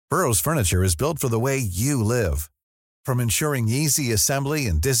Burrow's furniture is built for the way you live. From ensuring easy assembly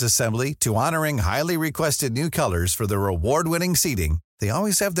and disassembly to honoring highly requested new colors for their award-winning seating, they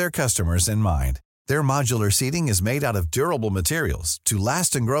always have their customers in mind. Their modular seating is made out of durable materials to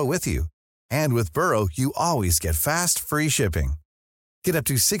last and grow with you. And with Burrow, you always get fast, free shipping. Get up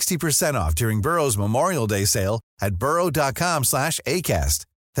to 60% off during Burrow's Memorial Day sale at burrow.com/ACAST.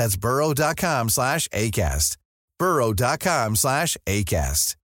 That's burrow.com/ACAST.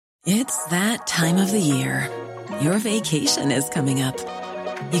 burrow.com/ACAST. It's that time of the year. Your vacation is coming up.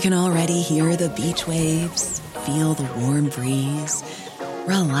 You can already hear the beach waves, feel the warm breeze,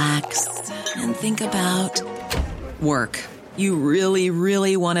 relax, and think about work. You really,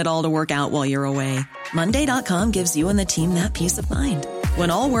 really want it all to work out while you're away. Monday.com gives you and the team that peace of mind.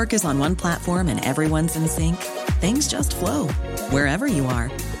 When all work is on one platform and everyone's in sync, things just flow. Wherever you are,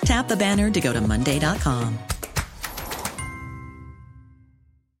 tap the banner to go to Monday.com.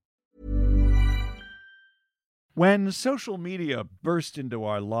 When social media burst into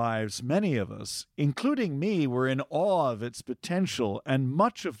our lives, many of us, including me, were in awe of its potential, and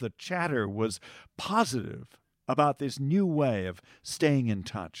much of the chatter was positive about this new way of staying in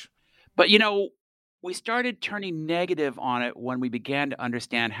touch. But, we started turning negative on it when we began to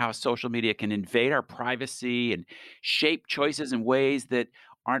understand how social media can invade our privacy and shape choices in ways that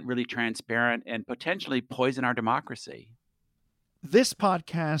aren't really transparent and potentially poison our democracy. This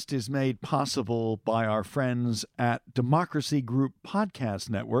podcast is made possible by our friends at Democracy Group Podcast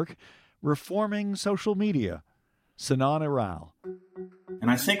Network, Reforming Social Media. Sinan Aral.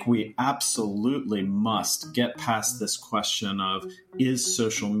 And I think we absolutely must get past this question of, is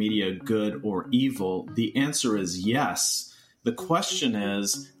social media good or evil? The answer is yes. The question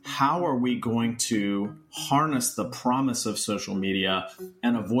is, how are we going to harness the promise of social media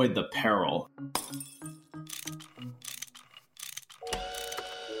and avoid the peril?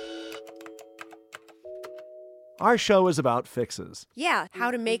 Our show is about fixes. Yeah, how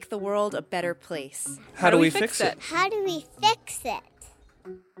to make the world a better place. How do we fix it? How do we fix it?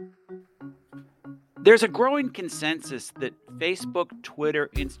 There's a growing consensus that Facebook, Twitter,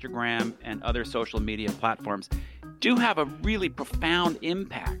 Instagram, and other social media platforms do have a really profound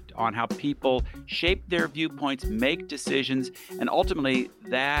impact on how people shape their viewpoints, make decisions, and ultimately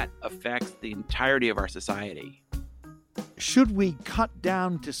that affects the entirety of our society. Should we cut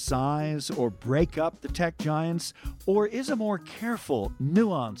down to size or break up the tech giants, or is a more careful,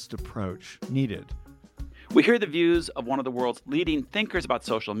 nuanced approach needed? We hear the views of one of the world's leading thinkers about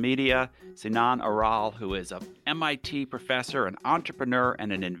social media, Sinan Aral, who is an MIT professor, an entrepreneur,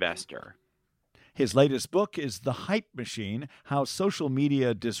 and an investor. His latest book is The Hype Machine: How Social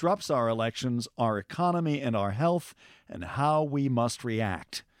Media Disrupts Our Elections, Our Economy, and Our Health, and How We Must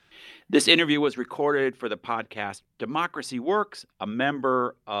React. This interview was recorded for the podcast Democracy Works, a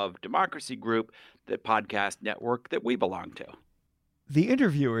member of Democracy Group, the podcast network that we belong to. The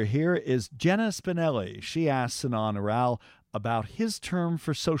interviewer here is Jenna Spinelli. She asked Sinan Aral about his term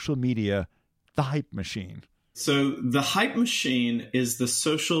for social media, the hype machine. So the hype machine is the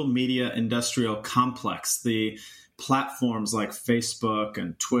social media industrial complex, the platforms like Facebook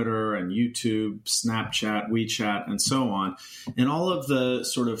and Twitter and YouTube, Snapchat, WeChat, and so on, and all of the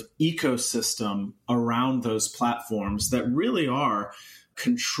sort of ecosystem around those platforms that really are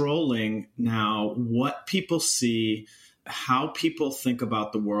controlling now what people see, how people think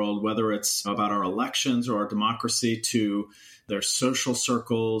about the world, whether it's about our elections or our democracy, to their social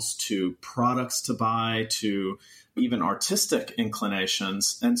circles, to products to buy, to even artistic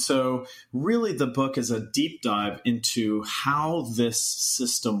inclinations. And so really the book is a deep dive into how this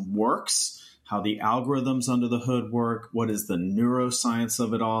system works, how the algorithms under the hood work, what is the neuroscience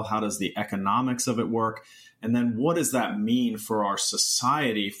of it all, how does the economics of it work, and then what does that mean for our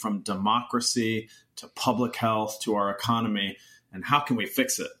society, from democracy to public health to our economy, and how can we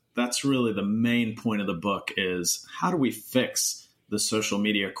fix it? That's really the main point of the book, is how do we fix the social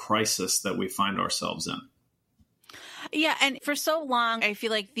media crisis that we find ourselves in? Yeah, and for so long, I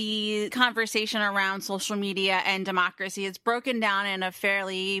feel like the conversation around social media and democracy is broken down in a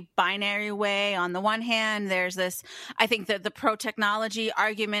fairly binary way. On the one hand, there's this, I think that the pro-technology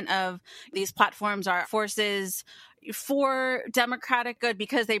argument of these platforms are forces for democratic good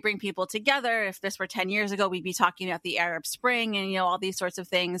because they bring people together. If this were 10 years ago, we'd be talking about the Arab Spring and, all these sorts of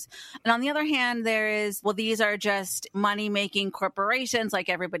things. And on the other hand, there is, well, these are just money-making corporations like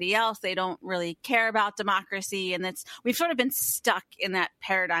everybody else. They don't really care about democracy. And we've sort of been stuck in that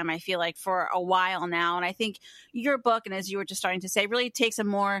paradigm, I feel like, for a while now. And I think your book, and as you were just starting to say, really takes a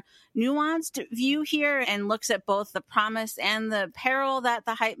more nuanced view here and looks at both the promise and the peril that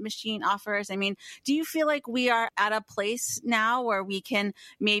the hype machine offers. I mean, do you feel like we are at at a place now where we can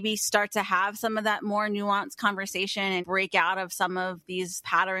maybe start to have some of that more nuanced conversation and break out of some of these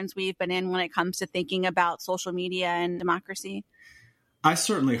patterns we've been in when it comes to thinking about social media and democracy? I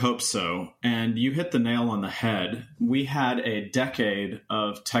certainly hope so. And you hit the nail on the head. We had a decade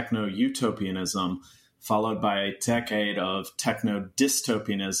of techno-utopianism followed by a decade of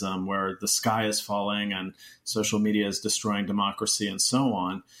techno-dystopianism where the sky is falling and social media is destroying democracy and so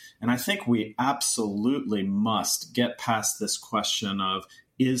on. And I think we absolutely must get past this question of,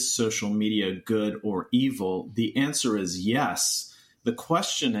 is social media good or evil? The answer is yes. The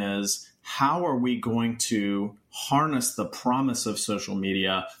question is, how are we going to harness the promise of social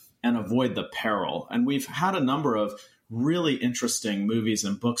media and avoid the peril? And we've had a number of really interesting movies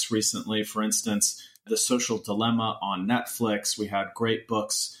and books recently. For instance, The Social Dilemma on Netflix. We had great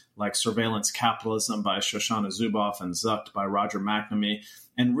books like Surveillance Capitalism by Shoshana Zuboff and Zucked by Roger McNamee.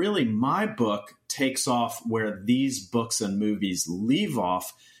 And really, my book takes off where these books and movies leave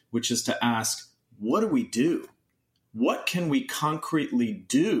off, which is to ask, what do we do? What can we concretely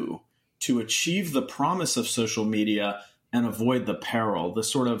do to achieve the promise of social media and avoid the peril? The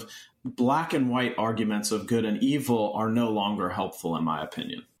sort of black and white arguments of good and evil are no longer helpful, in my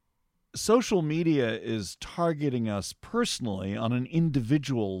opinion. Social media is targeting us personally on an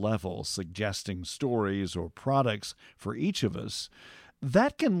individual level, suggesting stories or products for each of us.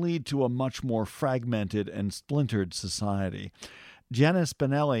 That can lead to a much more fragmented and splintered society. Jenna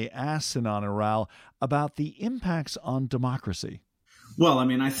Spinelli asked Sinan Aral about the impacts on democracy. Well, I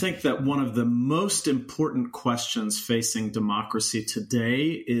mean, I think that one of the most important questions facing democracy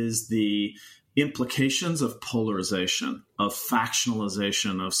today is the implications of polarization, of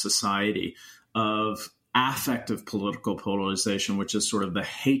factionalization of society, of affective political polarization, which is sort of the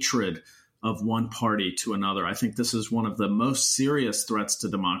hatred of one party to another. I think this is one of the most serious threats to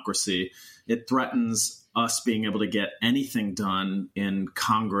democracy. It threatens us being able to get anything done in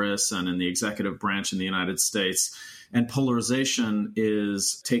Congress and in the executive branch in the United States. And polarization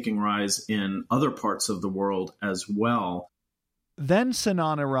is taking rise in other parts of the world as well. Then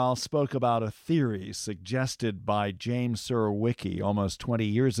Sinan Aral spoke about a theory suggested by James Surowiecki almost 20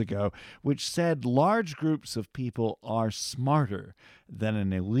 years ago, which said large groups of people are smarter than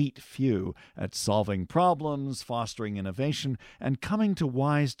an elite few at solving problems, fostering innovation, and coming to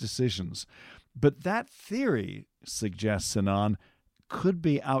wise decisions. But that theory, suggests Sinan, could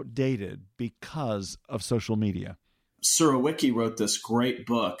be outdated because of social media. Surowiecki wrote this great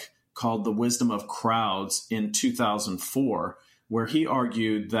book called The Wisdom of Crowds in 2004, where he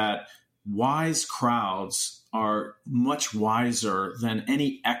argued that wise crowds are much wiser than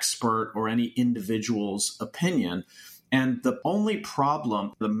any expert or any individual's opinion. And the only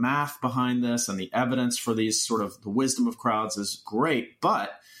problem, the math behind this and the evidence for these sort of the wisdom of crowds is great,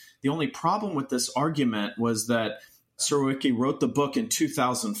 but the only problem with this argument was that Surowiecki wrote the book in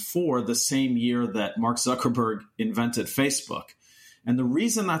 2004, the same year that Mark Zuckerberg invented Facebook. And the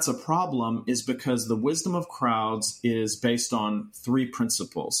reason that's a problem is because the wisdom of crowds is based on three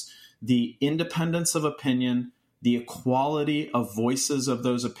principles: the independence of opinion, the equality of voices of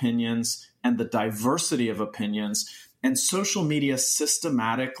those opinions, and the diversity of opinions. And social media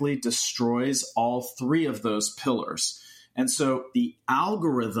systematically destroys all three of those pillars. And so the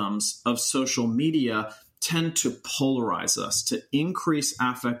algorithms of social media tend to polarize us, to increase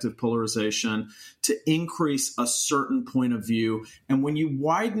affective polarization, to increase a certain point of view. And when you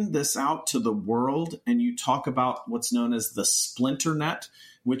widen this out to the world and you talk about what's known as the splinter net,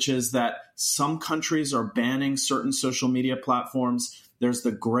 which is that some countries are banning certain social media platforms. There's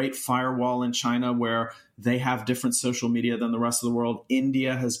the Great Firewall in China where they have different social media than the rest of the world.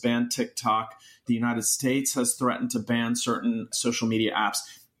 India has banned TikTok. The United States has threatened to ban certain social media apps.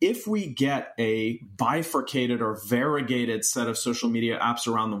 If we get a bifurcated or variegated set of social media apps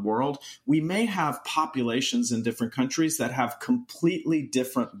around the world, we may have populations in different countries that have completely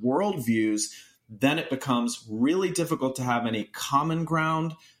different worldviews. Then it becomes really difficult to have any common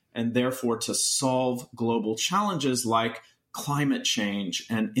ground and therefore to solve global challenges like climate change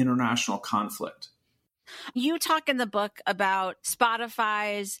and international conflict. You talk in the book about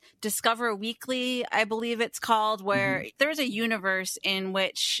Spotify's Discover Weekly, I believe it's called, where there's a universe in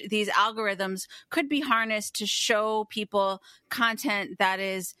which these algorithms could be harnessed to show people content that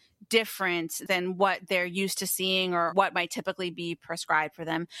is different than what they're used to seeing or what might typically be prescribed for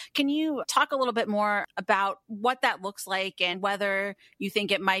them. Can you talk a little bit more about what that looks like and whether you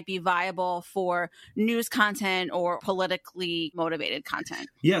think it might be viable for news content or politically motivated content?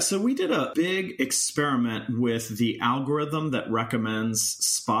 Yeah, so we did a big experiment with the algorithm that recommends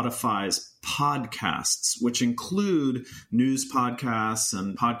Spotify's podcasts, which include news podcasts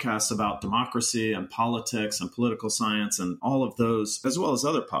and podcasts about democracy and politics and political science and all of those, as well as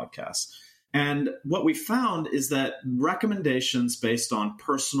other podcasts. And what we found is that recommendations based on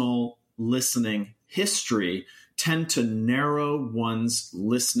personal listening history tend to narrow one's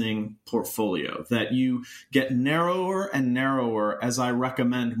listening portfolio, that you get narrower and narrower as I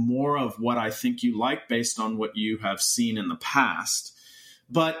recommend more of what I think you like based on what you have seen in the past.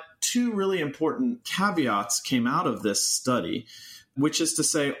 But two really important caveats came out of this study, which is to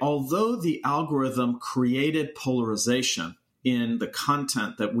say, although the algorithm created polarization in the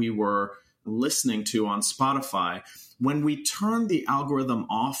content that we were listening to on Spotify, when we turned the algorithm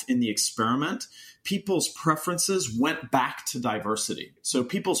off in the experiment, people's preferences went back to diversity. So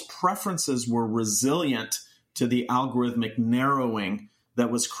people's preferences were resilient to the algorithmic narrowing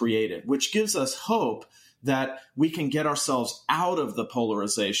that was created, which gives us hope that we can get ourselves out of the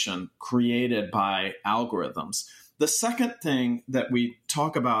polarization created by algorithms. The second thing that we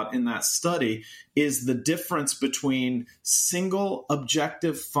talk about in that study is the difference between single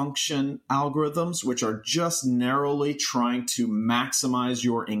objective function algorithms, which are just narrowly trying to maximize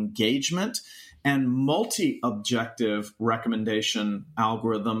your engagement, and multi-objective recommendation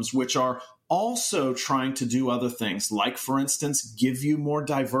algorithms, which are also trying to do other things, like, for instance, give you more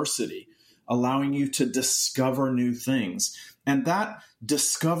diversity, allowing you to discover new things. And that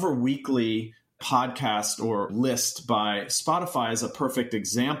Discover Weekly podcast or list by Spotify is a perfect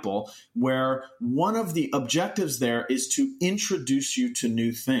example, where one of the objectives there is to introduce you to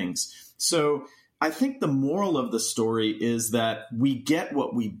new things. So I think the moral of the story is that we get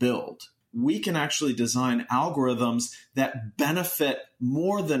what we build. We can actually design algorithms that benefit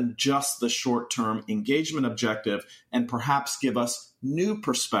more than just the short-term engagement objective and perhaps give us new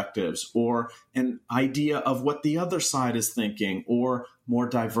perspectives or an idea of what the other side is thinking or more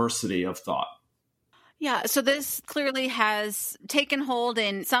diversity of thought. Yeah, so this clearly has taken hold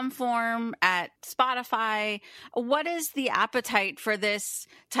in some form at Spotify. What is the appetite for this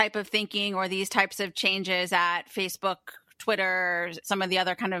type of thinking or these types of changes at Facebook, Twitter, some of the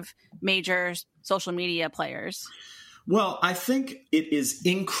other kind of major social media players? Well, I think it is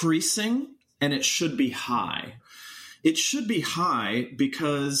increasing and it should be high. It should be high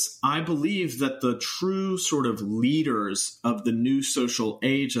because I believe that the true sort of leaders of the new social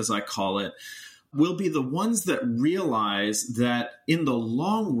age, as I call it, will be the ones that realize that in the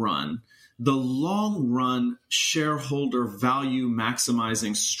long run shareholder value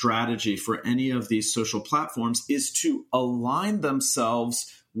maximizing strategy for any of these social platforms is to align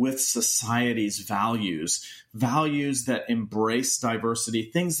themselves with society's values that embrace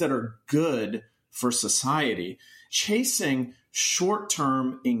diversity, things that are good for society. Chasing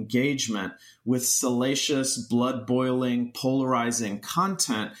short-term engagement with salacious, blood-boiling, polarizing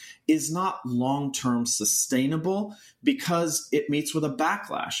content is not long-term sustainable because it meets with a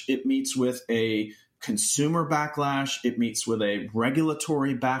backlash. It meets with a consumer backlash. It meets with a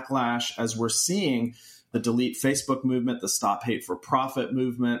regulatory backlash, as we're seeing the Delete Facebook movement, the Stop Hate for Profit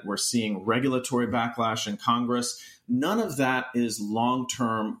movement. We're seeing regulatory backlash in Congress. None of that is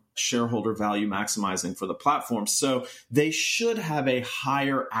long-term shareholder value maximizing for the platform. So they should have a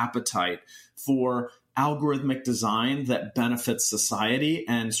higher appetite for algorithmic design that benefits society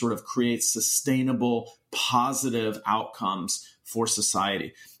and sort of creates sustainable, positive outcomes for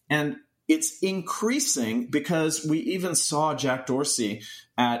society. And it's increasing because we even saw Jack Dorsey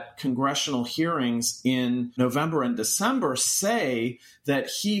at congressional hearings in November and December say that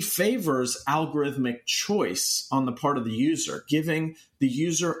he favors algorithmic choice on the part of the user, giving the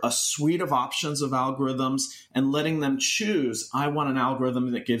user a suite of options of algorithms and letting them choose, I want an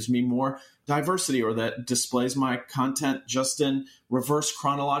algorithm that gives me more diversity or that displays my content just in reverse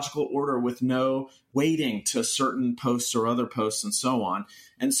chronological order with no weighting to certain posts or other posts and so on.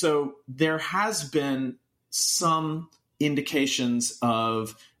 And so there has been some indications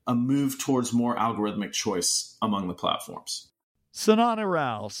of a move towards more algorithmic choice among the platforms. Sanana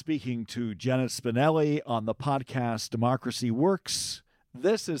Rao speaking to Janet Spinelli on the podcast Democracy Works.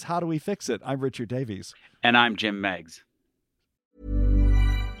 This is How Do We Fix It? I'm Richard Davies. And I'm Jim Meggs.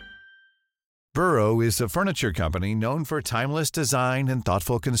 Burrow is a furniture company known for timeless design and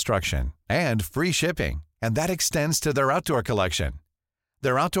thoughtful construction and free shipping, and that extends to their outdoor collection.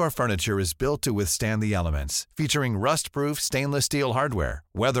 Their outdoor furniture is built to withstand the elements, featuring rust-proof stainless steel hardware,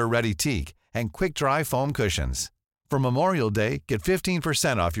 weather-ready teak, and quick-dry foam cushions. For Memorial Day, get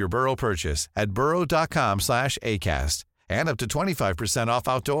 15% off your Burrow purchase at burrow.com/ACAST and up to 25% off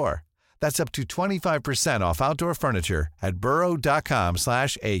outdoor. That's up to 25% off outdoor furniture at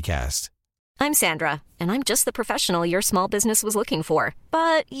burrow.com/ACAST. I'm Sandra, and I'm just the professional your small business was looking for.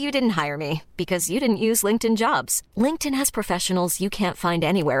 But you didn't hire me because you didn't use LinkedIn Jobs. LinkedIn has professionals you can't find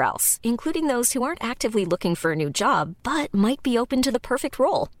anywhere else, including those who aren't actively looking for a new job, but might be open to the perfect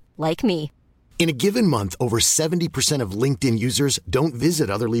role, like me. In a given month, over 70% of LinkedIn users don't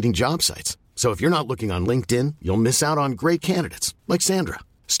visit other leading job sites. So if you're not looking on LinkedIn, you'll miss out on great candidates like Sandra.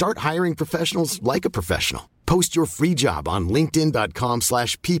 Start hiring professionals like a professional. Post your free job on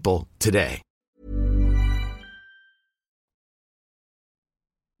linkedin.com/people today.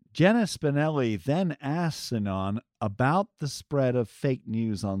 Jenna Spinelli then asked Sinan about the spread of fake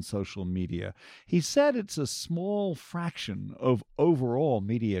news on social media. He said it's a small fraction of overall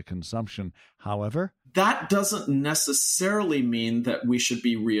media consumption. However, that doesn't necessarily mean that we should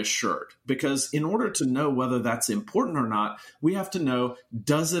be reassured, because in order to know whether that's important or not, we have to know,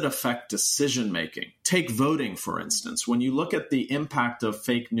 does it affect decision making? Take voting, for instance. When you look at the impact of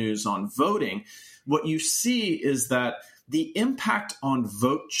fake news on voting, what you see is that the impact on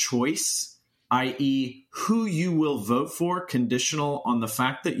vote choice, i.e., who you will vote for, conditional on the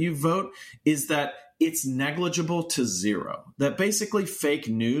fact that you vote, is that it's negligible to zero. That basically fake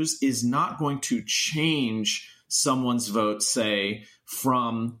news is not going to change someone's vote, say,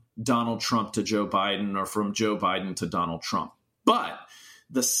 from Donald Trump to Joe Biden or from Joe Biden to Donald Trump. But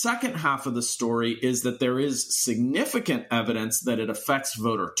the second half of the story is that there is significant evidence that it affects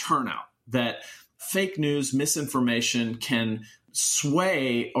voter turnout, that fake news, misinformation can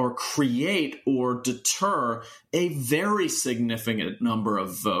sway or create or deter a very significant number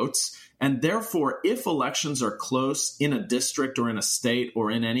of votes. And therefore, if elections are close in a district or in a state or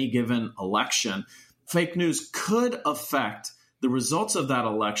in any given election, fake news could affect the results of that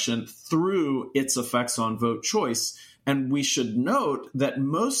election through its effects on vote choice. And we should note that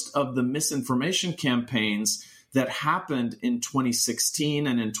most of the misinformation campaigns that happened in 2016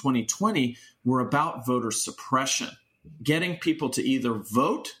 and in 2020 were about voter suppression, getting people to either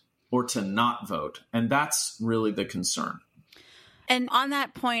vote or to not vote. And that's really the concern. And on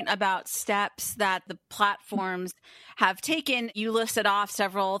that point about steps that the platforms have taken, you listed off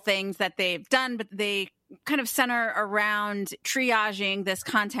several things that they've done, but they kind of center around triaging this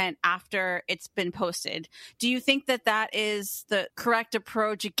content after it's been posted. Do you think that that is the correct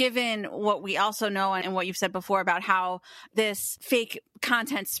approach, given what we also know and what you've said before about how this fake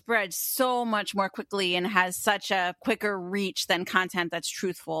content spreads so much more quickly and has such a quicker reach than content that's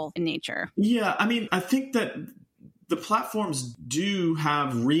truthful in nature? Yeah, I mean, I think that the platforms do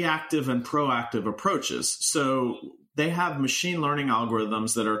have reactive and proactive approaches. So they have machine learning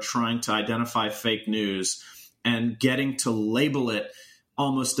algorithms that are trying to identify fake news and getting to label it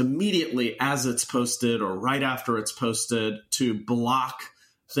almost immediately as it's posted or right after it's posted to block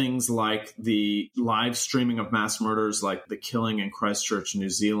things like the live streaming of mass murders, like the killing in Christchurch, New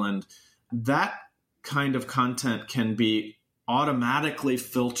Zealand. That kind of content can be automatically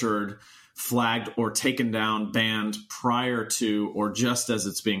filtered, flagged, or taken down, banned prior to or just as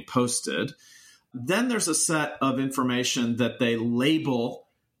it's being posted. Then there's a set of information that they label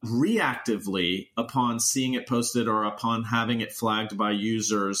reactively upon seeing it posted or upon having it flagged by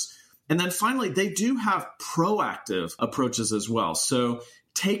users. And then finally, they do have proactive approaches as well. So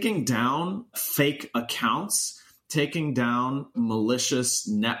taking down fake accounts, taking down malicious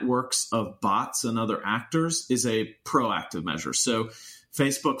networks of bots and other actors is a proactive measure. So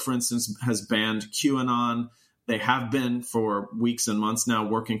Facebook, for instance, has banned QAnon. They have been for weeks and months now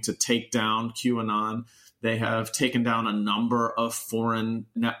working to take down QAnon. They have taken down a number of foreign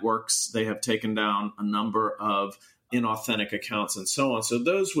networks. They have taken down a number of inauthentic accounts and so on. So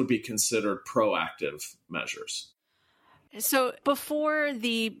those would be considered proactive measures. So before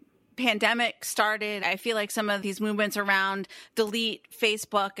the pandemic started, I feel like some of these movements around delete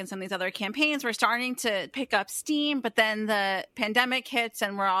Facebook and some of these other campaigns were starting to pick up steam, but then the pandemic hits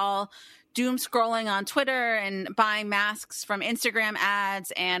and we're all doom scrolling on Twitter and buying masks from Instagram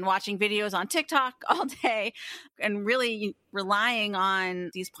ads and watching videos on TikTok all day and really relying on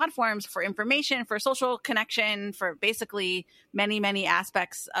these platforms for information, for social connection, for basically many, many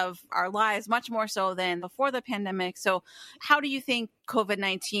aspects of our lives, much more so than before the pandemic. So how do you think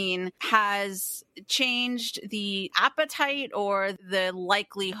COVID-19 has changed the appetite or the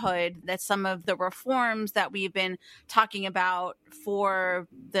likelihood that some of the reforms that we've been talking about for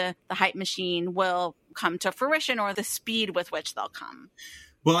the hype machine will come to fruition, or the speed with which they'll come?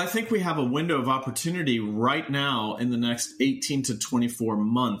 Well, I think we have a window of opportunity right now in the next 18 to 24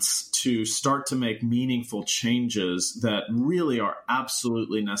 months to start to make meaningful changes that really are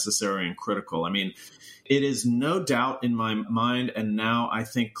absolutely necessary and critical. I mean, it is no doubt in my mind, and now I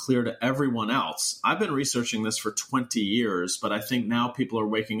think clear to everyone else. I've been researching this for 20 years, but I think now people are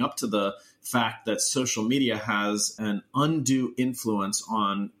waking up to the fact that social media has an undue influence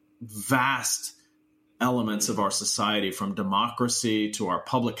on vast elements of our society, from democracy to our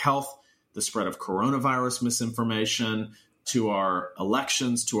public health, the spread of coronavirus misinformation, to our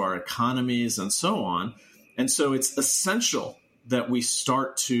elections, to our economies, and so on. And so it's essential that we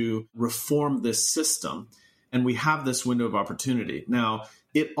start to reform this system, and we have this window of opportunity. Now,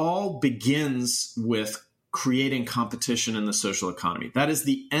 it all begins with creating competition in the social economy. That is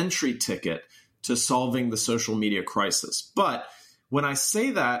the entry ticket to solving the social media crisis. But when I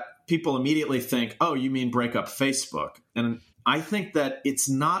say that, people immediately think, oh, you mean break up Facebook. And I think that it's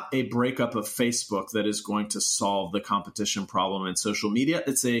not a breakup of Facebook that is going to solve the competition problem in social media.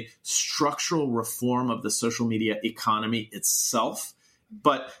 It's a structural reform of the social media economy itself.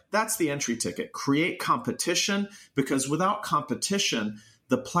 But that's the entry ticket. Create competition, because without competition,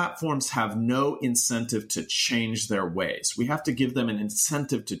 the platforms have no incentive to change their ways. We have to give them an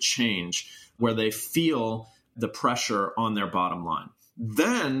incentive to change where they feel the pressure on their bottom line.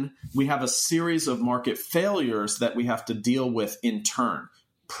 Then we have a series of market failures that we have to deal with in turn.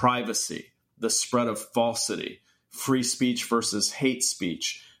 Privacy, the spread of falsity, free speech versus hate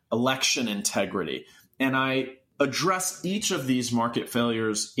speech, election integrity. And I address each of these market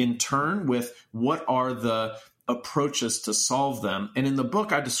failures in turn with what are the approaches to solve them. And in the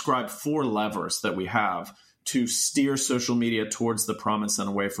book, I describe 4 levers that we have to steer social media towards the promise and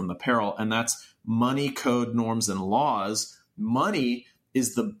away from the peril. And that's money, code, norms, and laws. Money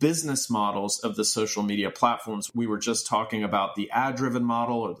is the business models of the social media platforms. We were just talking about the ad-driven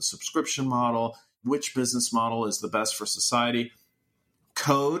model or the subscription model. Which business model is the best for society?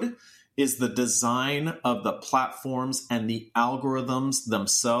 Code is the design of the platforms and the algorithms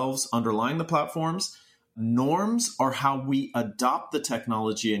themselves underlying the platforms. Norms are how we adopt the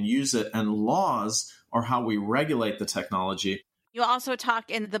technology and use it, and laws are how we regulate the technology. You also talk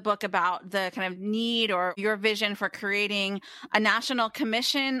in the book about the kind of need or your vision for creating a national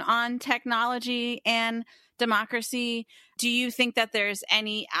commission on technology and democracy. Do you think that there's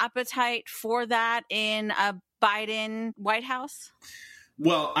any appetite for that in a Biden White House?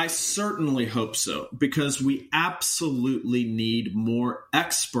 Well, I certainly hope so, because we absolutely need more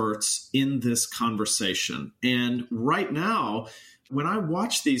experts in this conversation. And right now, when I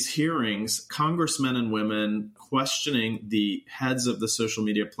watch these hearings, congressmen and women questioning the heads of the social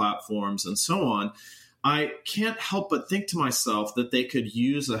media platforms and so on, I can't help but think to myself that they could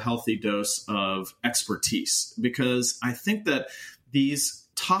use a healthy dose of expertise, because I think that these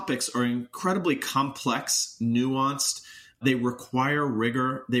topics are incredibly complex, nuanced. They require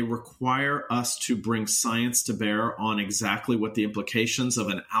rigor. They require us to bring science to bear on exactly what the implications of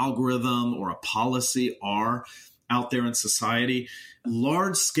an algorithm or a policy are out there in society.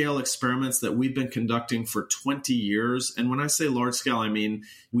 Large-scale experiments that we've been conducting for 20 years. And when I say large-scale, I mean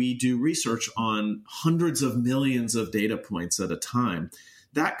we do research on hundreds of millions of data points at a time.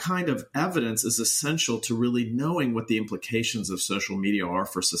 That kind of evidence is essential to really knowing what the implications of social media are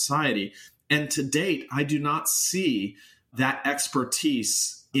for society. And to date, I do not see that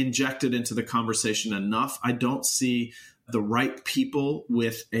expertise injected into the conversation enough. I don't see the right people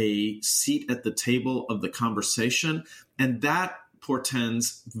with a seat at the table of the conversation. And that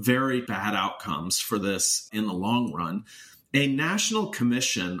portends very bad outcomes for this in the long run. A national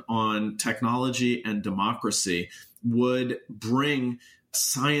commission on technology and democracy would bring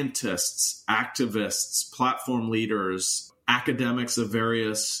scientists, activists, platform leaders, academics of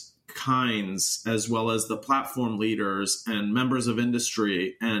various kinds, as well as the platform leaders and members of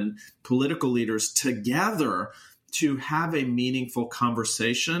industry and political leaders together to have a meaningful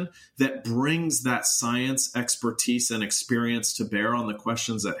conversation that brings that science, expertise, and experience to bear on the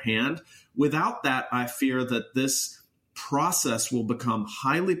questions at hand. Without that, I fear that this process will become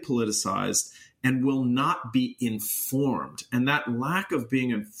highly politicized and will not be informed. And that lack of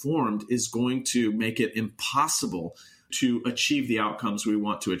being informed is going to make it impossible to achieve the outcomes we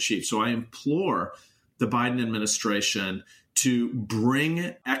want to achieve. So I implore the Biden administration to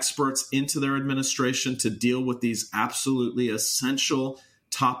bring experts into their administration to deal with these absolutely essential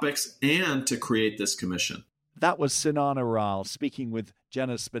topics and to create this commission. That was Sinan Aral speaking with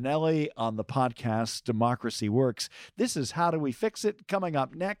Jenna Spinelli on the podcast Democracy Works. This is How Do We Fix It? Coming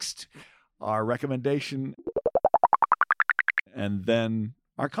up next, our recommendation, and then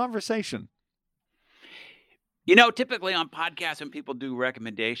our conversation. Typically on podcasts, when people do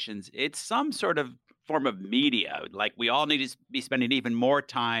recommendations, it's some sort of form of media. Like we all need to be spending even more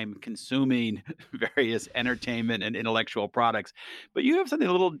time consuming various entertainment and intellectual products. But you have something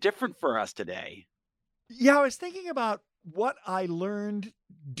a little different for us today. Yeah, I was thinking about what I learned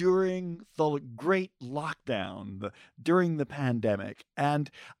during the great lockdown, during the pandemic. And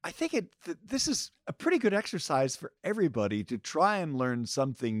I think this is a pretty good exercise for everybody to try and learn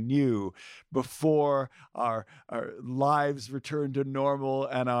something new before our lives return to normal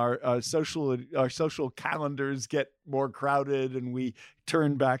and our social calendars get more crowded and we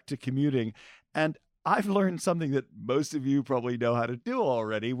turn back to commuting. And I've learned something that most of you probably know how to do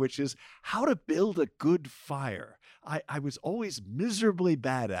already, which is how to build a good fire. I was always miserably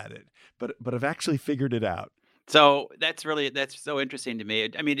bad at it, but I've actually figured it out. So that's so interesting to me.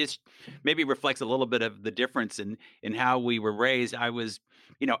 I mean, it maybe reflects a little bit of the difference in how we were raised. I was,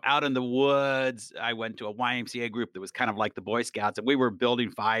 out in the woods. I went to a YMCA group that was kind of like the Boy Scouts, and we were building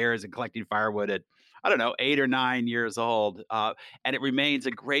fires and collecting firewood at, 8 or 9 years old. And it remains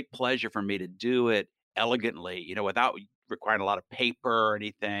a great pleasure for me to do it elegantly, without requiring a lot of paper or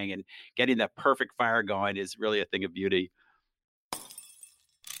anything, and getting that perfect fire going is really a thing of beauty.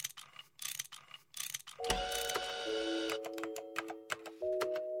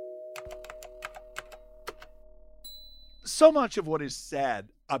 So much of what is said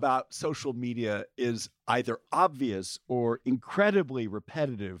about social media is either obvious or incredibly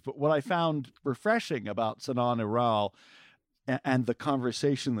repetitive. But what I found refreshing about Sinan Iral and the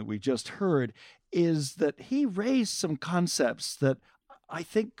conversation that we just heard is that he raised some concepts that I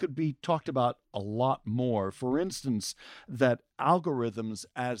think could be talked about a lot more. For instance, that algorithms,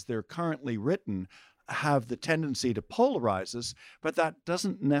 as they're currently written, have the tendency to polarize us, but that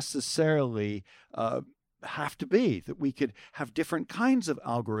doesn't necessarily have to be, that we could have different kinds of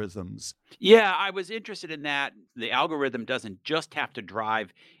algorithms. Yeah, I was interested in that. The algorithm doesn't just have to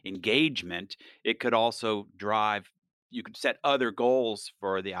drive engagement. It could also you could set other goals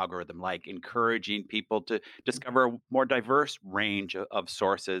for the algorithm, like encouraging people to discover a more diverse range of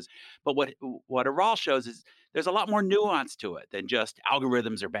sources. But what Iral shows is there's a lot more nuance to it than just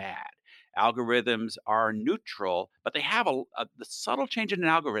algorithms are bad. Algorithms are neutral, but they have the subtle change in an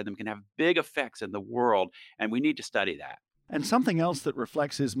algorithm can have big effects in the world, and we need to study that. And something else that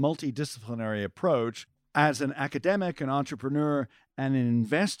reflects his multidisciplinary approach as an academic, an entrepreneur, and an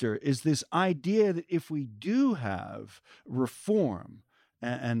investor is this idea that if we do have reform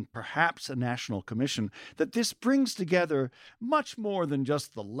and perhaps a national commission, that this brings together much more than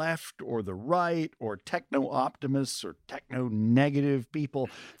just the left or the right or techno-optimists or techno-negative people,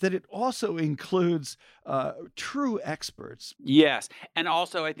 that it also includes true experts. Yes. And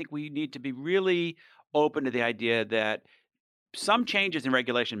also, I think we need to be really open to the idea that some changes in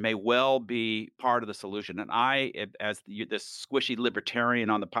regulation may well be part of the solution. And I, as this squishy libertarian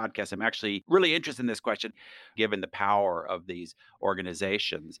on the podcast, I'm actually really interested in this question, given the power of these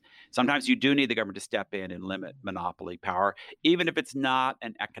organizations. Sometimes you do need the government to step in and limit monopoly power, even if it's not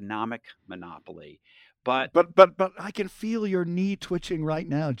an economic monopoly. But I can feel your knee twitching right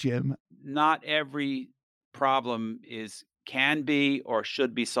now, Jim. Not every problem can be or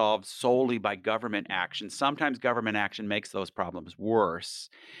should be solved solely by government action. Sometimes government action makes those problems worse.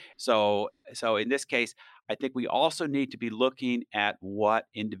 So in this case, I think we also need to be looking at what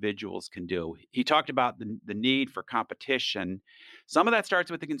individuals can do. He talked about the need for competition. Some of that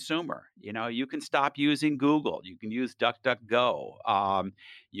starts with the consumer. You can stop using Google. You can use DuckDuckGo.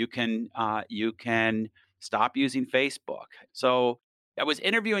 You can stop using Facebook. So I was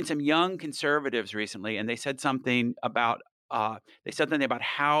interviewing some young conservatives recently, and they said something about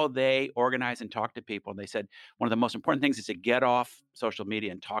how they organize and talk to people. And they said one of the most important things is to get off social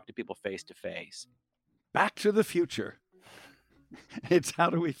media and talk to people face to face. Back to the future. It's How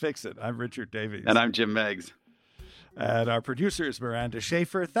Do We Fix It? I'm Richard Davies. And I'm Jim Meigs. And our producer is Miranda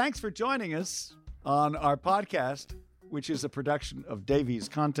Schaefer. Thanks for joining us on our podcast, which is a production of Davies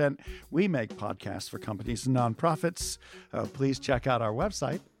Content. We make podcasts for companies and nonprofits. Please check out our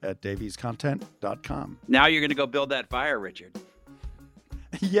website at daviescontent.com. Now you're going to go build that fire, Richard.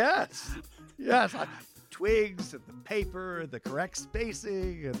 Yes. Twigs and the paper, the correct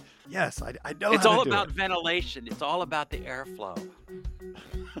spacing. And yes, I know it's how all to do about it. ventilation. It's all about the airflow.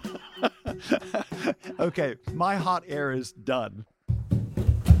 Okay, my hot air is done.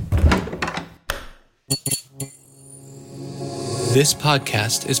 This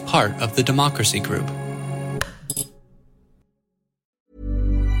podcast is part of the Democracy Group.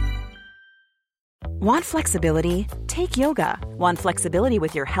 Want flexibility? Take yoga. Want flexibility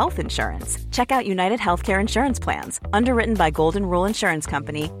with your health insurance? Check out United Healthcare Insurance Plans. Underwritten by Golden Rule Insurance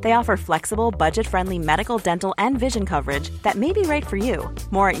Company, they offer flexible, budget-friendly medical, dental, and vision coverage that may be right for you.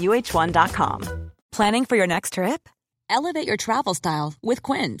 More at uh1.com. Planning for your next trip? Elevate your travel style with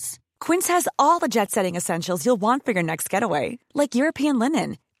Quince. Quince has all the jet-setting essentials you'll want for your next getaway, like European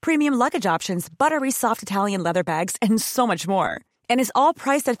linen, premium luggage options, buttery soft Italian leather bags, and so much more. And is all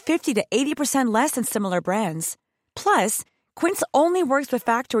priced at 50 to 80% less than similar brands. Plus, Quince only works with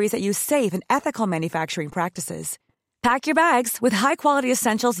factories that use safe and ethical manufacturing practices. Pack your bags with high-quality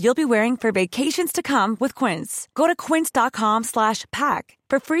essentials you'll be wearing for vacations to come with Quince. Go to quince.com/pack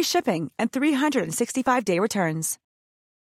for free shipping and 365-day returns.